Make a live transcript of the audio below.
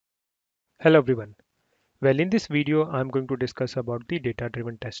Hello everyone. Well, in this video, I'm going to discuss about the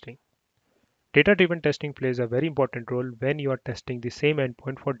data-driven testing. Data-driven testing plays a very important role when you are testing the same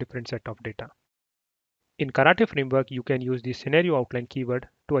endpoint for different set of data. In Karate framework, you can use the scenario outline keyword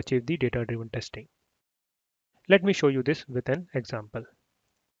to achieve the data-driven testing. Let me show you this with an example.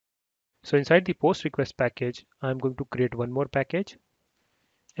 So inside the post request package, I'm going to create one more package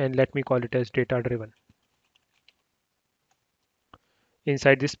and let me call it as data-driven.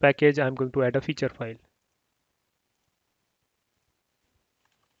 Inside this package, I'm going to add a feature file.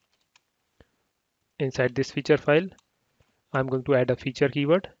 Inside this feature file, I'm going to add a feature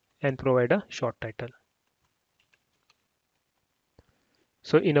keyword and provide a short title.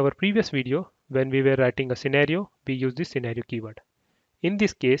 So in our previous video, when we were writing a scenario, we used the scenario keyword. In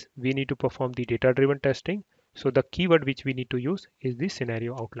this case, we need to perform the data-driven testing. So the keyword which we need to use is the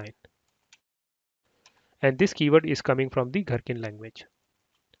scenario outline. And this keyword is coming from the Gherkin language.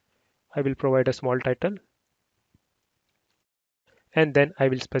 I will provide a small title and then I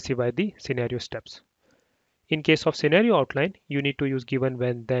will specify the scenario steps. In case of scenario outline, you need to use given,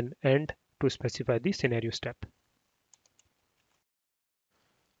 when, then, and to specify the scenario step.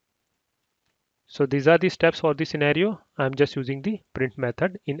 So these are the steps for the scenario. I'm just using the print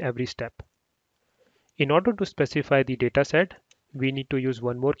method in every step. In order to specify the dataset, we need to use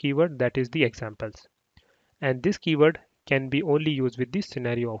one more keyword, that is the examples. And this keyword can be only used with the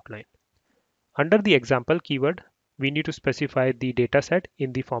scenario outline. Under the example keyword, we need to specify the dataset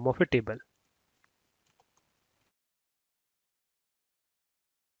in the form of a table.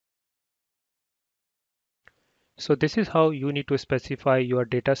 So this is how you need to specify your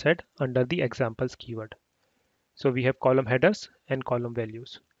dataset under the examples keyword. So we have column headers and column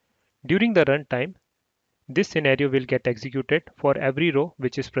values. During the runtime, this scenario will get executed for every row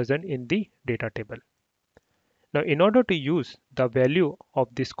which is present in the data table. Now, in order to use the value of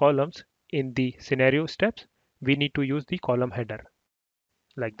these columns in the scenario steps, we need to use the column header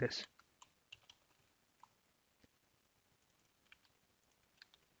like this.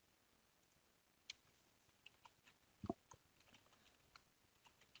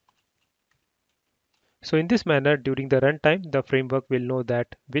 So in this manner, during the runtime, the framework will know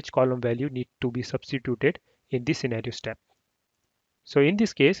that which column value need to be substituted in the scenario step. So in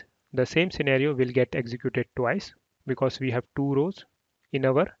this case, the same scenario will get executed twice because we have two rows in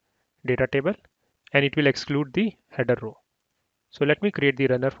our data table and it will exclude the header row. So let me create the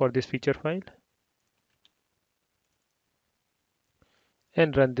runner for this feature file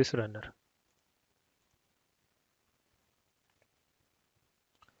and run this runner.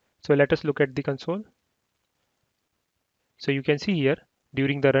 So let us look at the console. So you can see here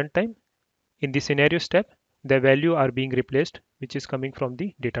during the runtime, in the scenario step, the value are being replaced, which is coming from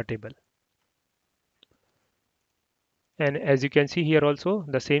the data table. And as you can see here also,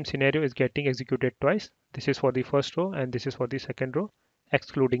 the same scenario is getting executed twice. This is for the first row and this is for the second row,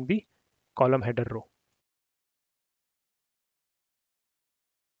 excluding the column header row.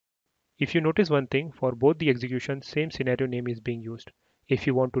 If you notice one thing, for both the execution, same scenario name is being used. If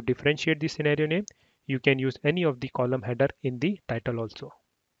you want to differentiate the scenario name, you can use any of the column header in the title also.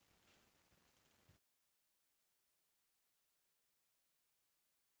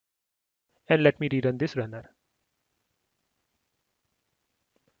 And let me rerun this runner.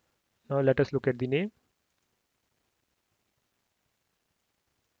 Now let us look at the name.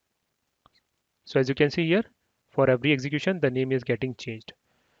 So as you can see here, for every execution, the name is getting changed.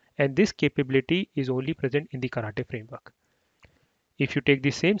 And this capability is only present in the Karate framework. If you take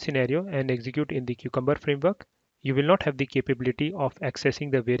the same scenario and execute in the Cucumber framework, you will not have the capability of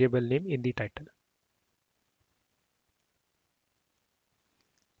accessing the variable name in the title.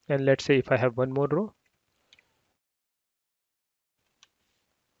 And let's say if I have one more row,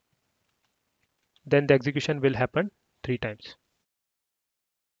 then the execution will happen 3 times.